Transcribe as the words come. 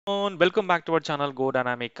Welcome back to our channel Go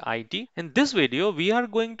Dynamic IT. In this video, we are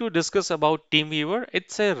going to discuss about Teamviewer.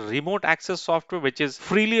 It's a remote access software which is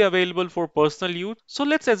freely available for personal use. So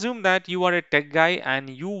let's assume that you are a tech guy and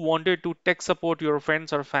you wanted to tech support your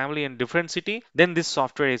friends or family in different city, then this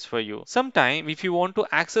software is for you. Sometime if you want to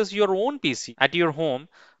access your own PC at your home,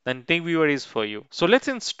 then TeamViewer is for you. So let's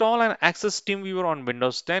install and access TeamViewer on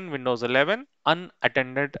Windows 10, Windows 11,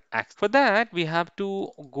 unattended access. For that, we have to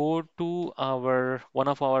go to our one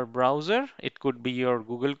of our browser. It could be your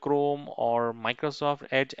Google Chrome or Microsoft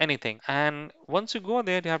Edge, anything. And once you go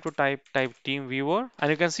there, you have to type TeamViewer, and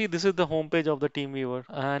you can see this is the home page of the TeamViewer.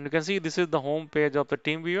 And you can see this is the home page of the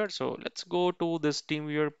TeamViewer. So let's go to this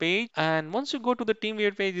TeamViewer page. And once you go to the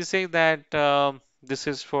TeamViewer page, you say that this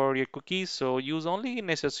is for your cookies, so use only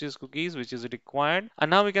necessary cookies which is required.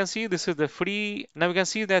 And now we can see this is the free. Now we can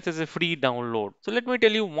see that is a free download. So let me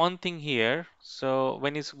tell you one thing here. So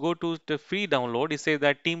when you go to the free download, it says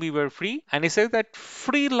that TeamViewer free, and it says that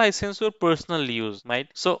free license for personal use, right?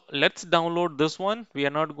 So let's download this one. We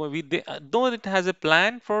are not going. Though it has a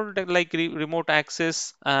plan for like remote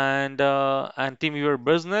access and TeamViewer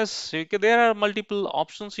business. So there are multiple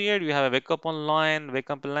options here. You have a wake up online,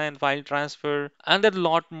 file transfer, and a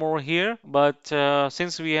lot more here. But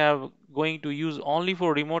since we have going to use only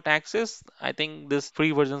for remote access, I think this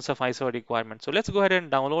free version suffice our requirement. So let's go ahead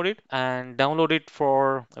and download it and download it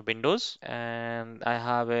for Windows. And I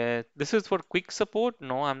have a, this is for quick support.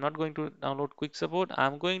 No, I'm not going to download quick support.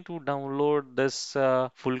 I'm going to download this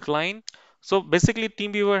full client. So basically,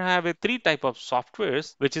 TeamViewer have a three type of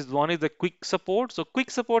softwares, which is one is the quick support. So quick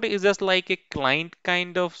support is just like a client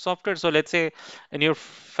kind of software. So let's say in your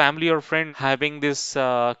family or friend having this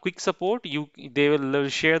quick support, they will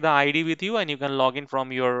share the ID with you and you can log in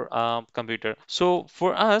from your computer. So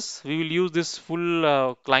for us, we will use this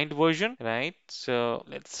full client version, right? So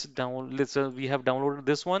we have downloaded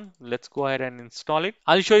this one. Let's go ahead and install it.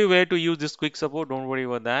 I'll show you where to use this quick support. Don't worry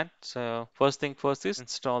about that. So first thing first is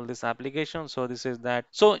install this application. So this is that.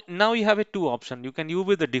 So now you have a two option. You can use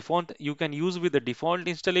with the default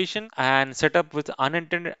installation and set up with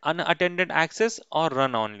unattended access or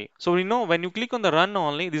run only. So we know when you click on the run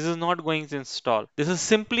only, this is not going to install. This is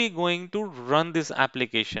simply going to run this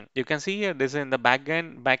application. You can see here this is in the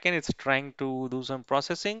backend it's trying to do some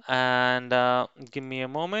processing, and give me a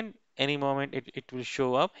moment. Any moment it will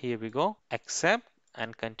show up. Here we go. Accept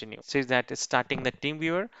and continue. Says that it's starting the team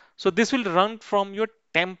viewer. So this will run from your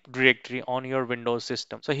temp directory on your Windows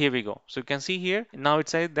system. So here we go. So you can see here now it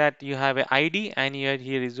says that you have an ID and here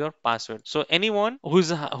is your password. So anyone who's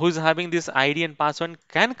having this ID and password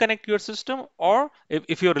can connect your system, or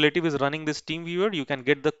if your relative is running this team viewer, you can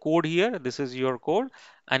get the code here. This is your code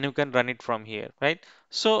and you can run it from here, right?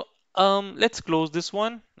 So let's close this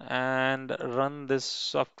one and run this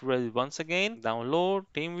software once again. Download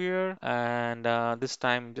TeamViewer, and this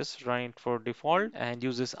time just run it for default and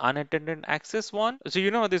use this unattended access one. So you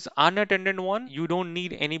know this unattended one, you don't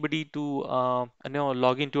need anybody to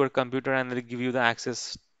log into your computer and they'll give you the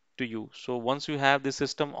access to you. So once you have the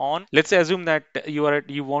system on, let's say assume that you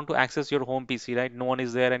want to access your home PC, right? No one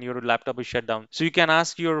is there and your laptop is shut down. So you can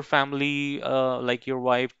ask your family, like your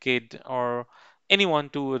wife, kid, or anyone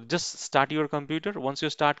to just start your computer. Once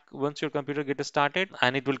your computer gets started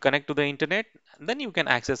and it will connect to the internet, then you can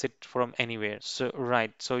access it from anywhere. So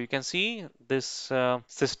right, so you can see this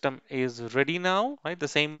system is ready now, right? The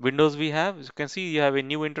same windows we have, as you can see you have a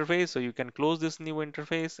new interface, so you can close this new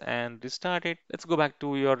interface and restart it. Let's go back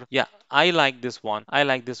to your, yeah, I like this one,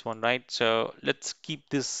 right? So let's keep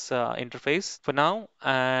this interface for now.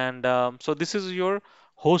 And so this is your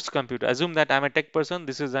host computer. Assume that I'm a tech person.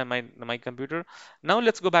 This is my computer. Now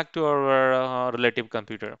let's go back to our relative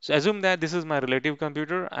computer. So assume that this is my relative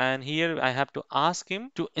computer, and here I have to ask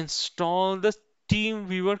him to install the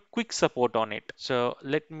TeamViewer quick support on it. So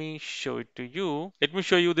let me show it to you. Let me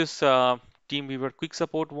show you this TeamViewer quick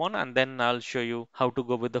support one, and then I'll show you how to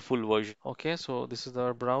go with the full version. Okay, so this is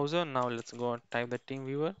our browser. Now let's go and type the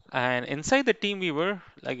TeamViewer, and inside the TeamViewer,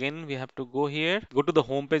 again we have to go here, go to the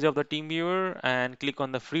home page of the TeamViewer, and click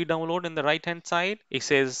on the free download in the right hand side. It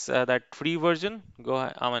says that free version.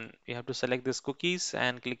 You have to select this cookies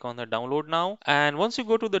and click on the download now. And once you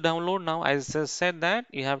go to the download now, as I said that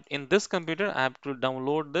you have in this computer, I have to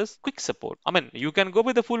download this quick support. You can go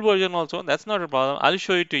with the full version also. That's not a problem. I'll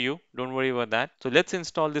show it to you. Don't worry about that. So let's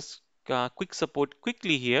install this quick support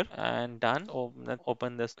quickly here, and done.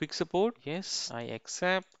 Open this quick support. Yes, I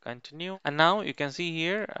accept, continue. And now you can see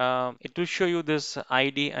here, it will show you this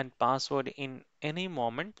ID and password in any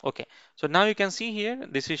moment. Okay, so now you can see here,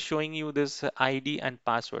 this is showing you this ID and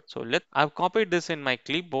password. So I've copied this in my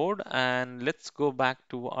clipboard, and let's go back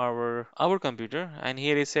to our computer, and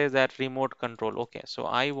here it says that remote control. Okay, so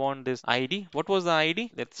I want this ID. What was the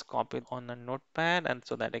ID? Let's copy it on a notepad, and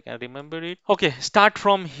so that I can remember it. Okay, start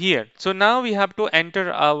from here. So now we have to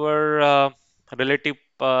enter our relative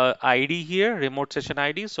ID here, remote session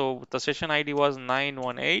ID. So the session ID was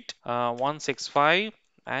 918 165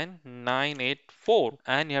 and 984,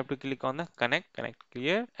 and you have to click on the connect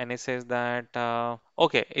here, and it says that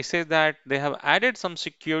okay, it says that they have added some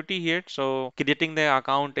security here, so creating the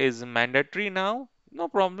account is mandatory now. No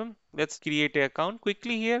problem. Let's create an account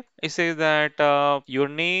quickly here. It says that your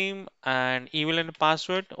name and email and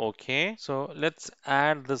password. Okay, so let's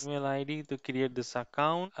add this email ID to create this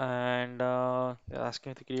account, and they're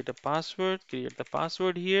asking me to create a password. Create the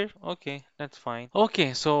password here. Okay, that's fine.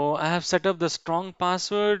 Okay, so I have set up the strong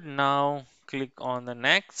password. Now click on the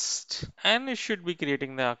next, and it should be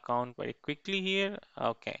creating the account very quickly here.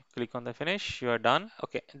 Okay, click on the finish. You are done.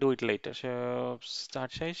 Okay, do it later. So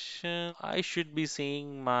start session. I should be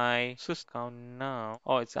seeing my system account now.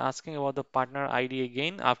 Oh, it's asking about the partner ID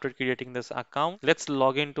again after creating this account. Let's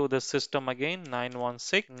log into the system again.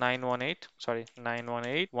 916 918. Sorry,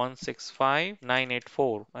 918 165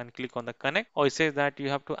 984, and click on the connect. Oh, it says that you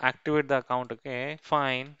have to activate the account. Okay,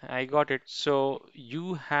 fine, I got it. So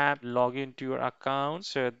you have log into your account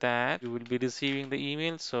so that you will be receiving the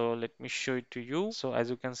email. So let me show it to you. So as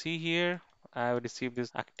you can see here, I have received this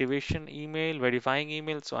activation email, verifying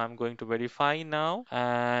email. So I'm going to verify now,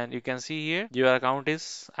 and you can see here your account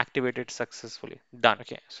is activated successfully. Done.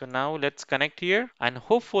 Okay, so now let's connect here, and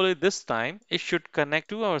hopefully this time it should connect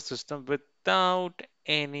to our system without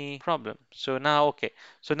any problem. So now, okay,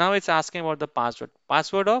 so now it's asking about the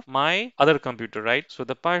password of my other computer, right? So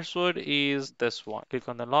the password is this one. Click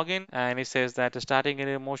on the login, and it says that starting a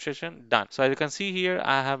remote session. Done. So as you can see here,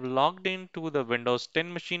 I have logged into the Windows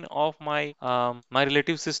 10 machine of my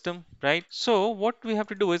relative system, right? So what we have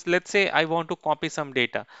to do is, let's say I want to copy some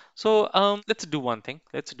data. So let's do one thing.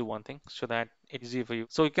 Let's do one thing so that it's easy for you.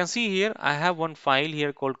 So you can see here, I have one file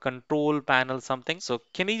here called control panel something. So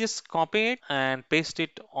can you just copy it and paste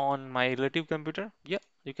it on my relative computer? Yeah,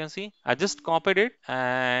 you can see I just copied it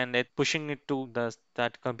and it pushing it to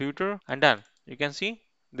that computer, and done. You can see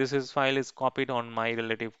this is file is copied on my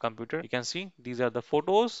relative computer. You can see these are the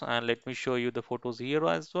photos, and let me show you the photos here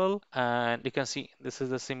as well. And you can see this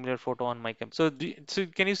is a similar photo on my computer. So, so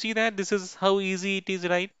can you see that this is how easy it is,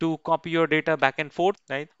 right, to copy your data back and forth,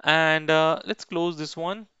 right? And let's close this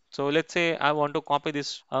one. So let's say I want to copy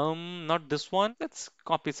this, not this one. Let's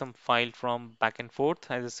copy some file from back and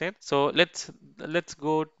forth, as I said. So let's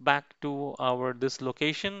go back to our this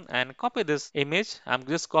location and copy this image. I'm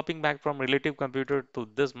just copying back from relative computer to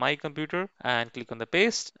this my computer, and click on the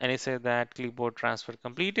paste, and it says that clipboard transfer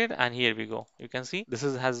completed, and here we go. You can see this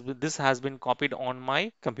has been copied on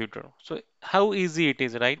my computer. So how easy it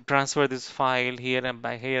is, right? Transfer this file here and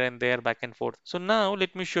back, here and there, back and forth. So now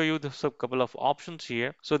let me show you this a couple of options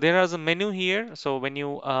here. So there is a menu here. So when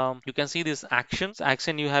you can see this actions.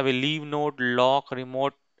 Action, you have a leave note, lock,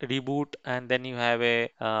 remote, reboot, and then you have a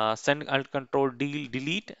send, alt control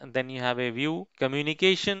delete, and then you have a view,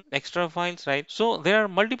 communication, extra files, right? So there are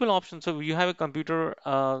multiple options. So you have a computer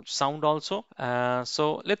sound also.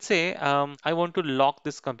 So let's say I want to lock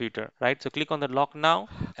this computer, right? So click on the lock now,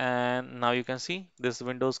 and now you can see this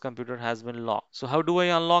Windows computer has been locked. So how do I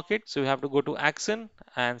unlock it? So you have to go to action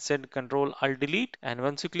and set control alt delete, and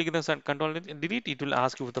once you click the control delete, it will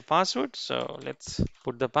ask you for the password. So let's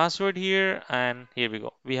put the password here, and here we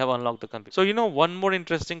go, we have unlocked the computer. So one more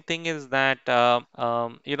interesting thing is that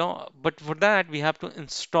but for that we have to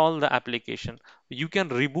install the application. You can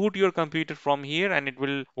reboot your computer from here, and it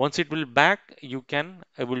will, once it will back, you can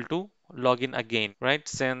able to log in again,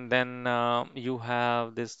 right? And then you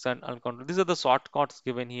have this control. These are the shortcuts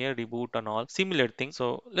given here, reboot and all similar things.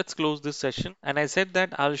 So let's close this session, and I said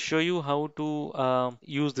that I'll show you how to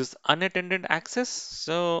use this unattended access.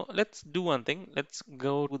 So let's do one thing. Let's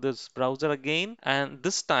go to this browser again, and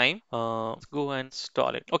this time let's go and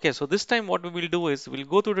install it. Okay, so this time what we will do is we'll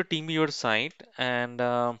go to the TeamViewer site, and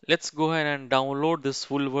let's go ahead and download this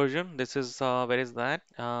full version. This is where is that?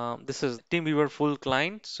 This is TeamViewer full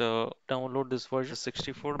client. So download this version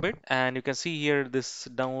 64-bit, and you can see here this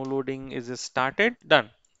downloading is started. Done.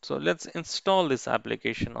 So let's install this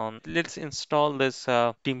application on. Let's install this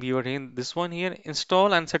TeamViewer in this one here.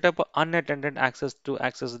 Install and set up unattended access to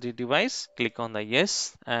access the device. Click on the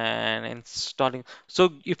yes and installing.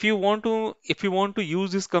 So if you want to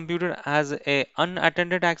use this computer as a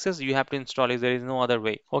unattended access, you have to install it. There is no other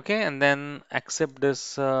way. Okay, and then accept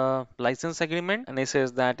this license agreement, and it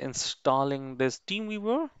says that installing this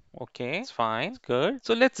TeamViewer. Okay, it's fine, good.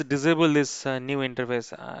 So let's disable this new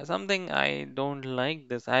interface. Something I don't like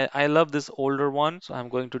this. I love this older one, so I'm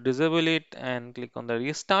going to disable it and click on the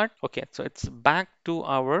restart. Okay, so it's back to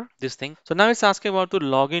our this thing. So now it's asking about to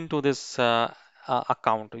log into this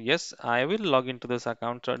account. Yes, I will log into this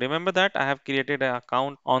account. So remember that I have created an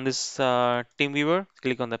account on this TeamViewer.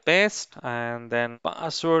 Click on the paste and then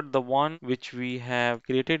password the one which we have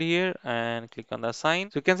created here and click on the sign.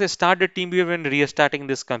 So you can say start the TeamViewer when restarting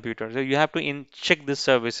this computer. So you have to check this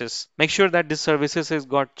services. Make sure that this services has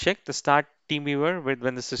got checked. The start TeamViewer with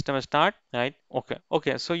when the system start, right?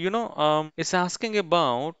 Okay. So it's asking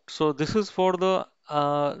about. So this is for the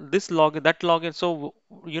this login that login. So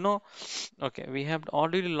you know Okay, we have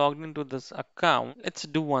already logged into this account. Let's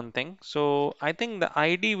do one thing. So I think the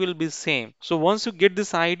ID will be same. So once you get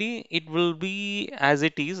this ID, it will be as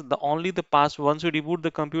it is. The only the password once you reboot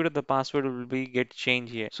the computer, the password will be get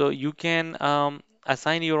changed here. So you can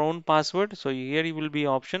assign your own password. So here you will be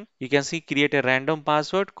option. You can see create a random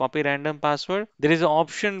password, copy random password. There is an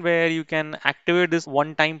option where you can activate this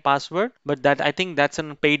one-time password, but that I think that's a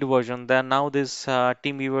paid version. Then now this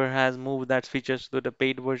TeamViewer has moved that features to the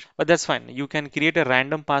paid version, but that's fine. You can create a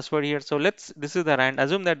random password here. So this is the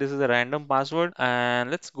assume that this is a random password,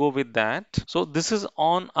 and let's go with that. So this is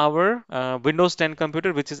on our Windows 10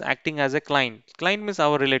 computer, which is acting as a client. Client means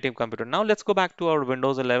our relative computer. Now let's go back to our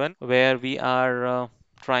Windows 11 where we are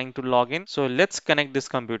trying to log in. So let's connect this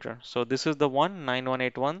computer. So this is the one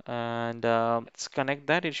 9181, and let's connect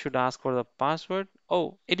that. It should ask for the password.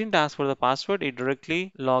 Oh, it didn't ask for the password. It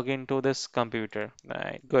directly log into this computer.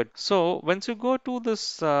 Right, good. So once you go to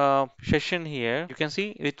this session here, you can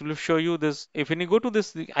see it will show you this. If when you go to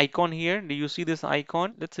this the icon here, do you see this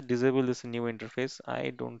icon? Let's disable this new interface.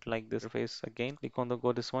 I don't like this interface again. Click on the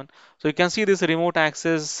go this one. So you can see this remote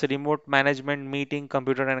access, remote management, meeting,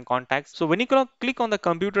 computer and contacts. So when you click on the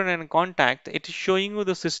computer and contact, it is showing you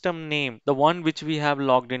the system name, the one which we have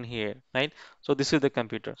logged in here, right? So this is the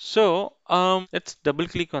computer. So let's double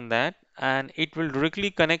click on that and it will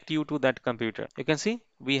directly connect you to that computer. You can see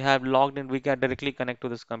we have logged in, we can directly connect to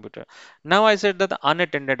this computer. Now I said that the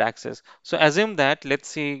unattended access. So assume that, let's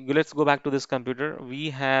see, let's go back to this computer.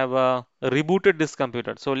 We have rebooted this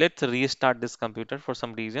computer. So let's restart this computer for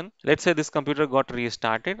some reason. Let's say this computer got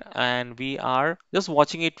restarted and we are just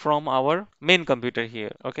watching it from our main computer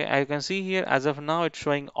here. Okay, as you can see here, as of now, it's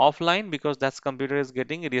showing offline because that computer is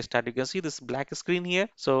getting restarted. You can see this black screen here.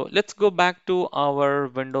 So let's go back to our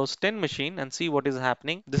Windows 10 machine and see what is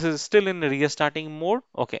happening. This is still in restarting mode.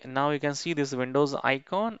 Okay, now you can see this Windows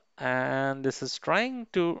icon and this is trying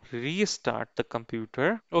to restart the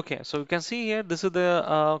computer. Okay, so you can see here this is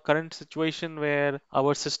the current situation where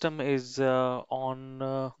our system is on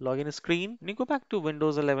login screen. When you go back to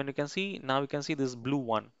Windows 11, you can see now you can see this blue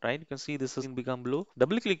one, right? You can see this has become blue.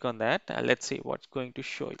 Double click on that and let's see what's going to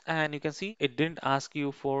show you. And you can see it didn't ask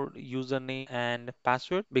you for username and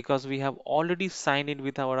password because we have already signed in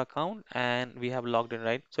with our account and we have logged in,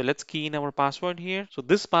 right? So let's key in our password here. So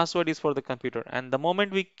this password is for the computer, and the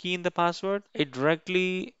moment we key in the password, it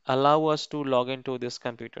directly allow us to log into this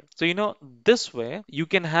computer. So this way you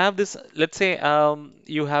can have this. Let's say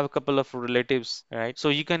you have a couple of relatives, right? So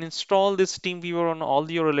you can install this TeamViewer on all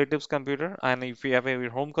your relatives computer, and if you have your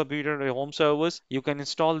home computer, your home service, you can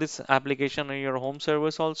install this application on your home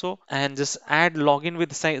service also and just add login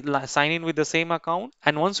with sign in with the same account.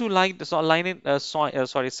 And once you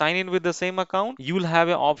sign in with the same account, you will have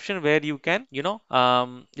an option where you can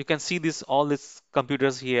you can see this all these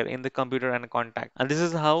computers here in the computer and contact, and this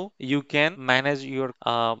is how you can manage your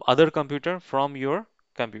other computer from your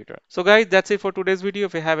computer. So guys, that's it for today's video.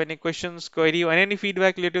 If you have any questions, query, or any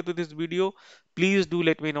feedback related to this video, please do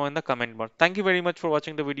let me know in the comment box. Thank you very much for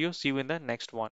watching the video. See you in the next one.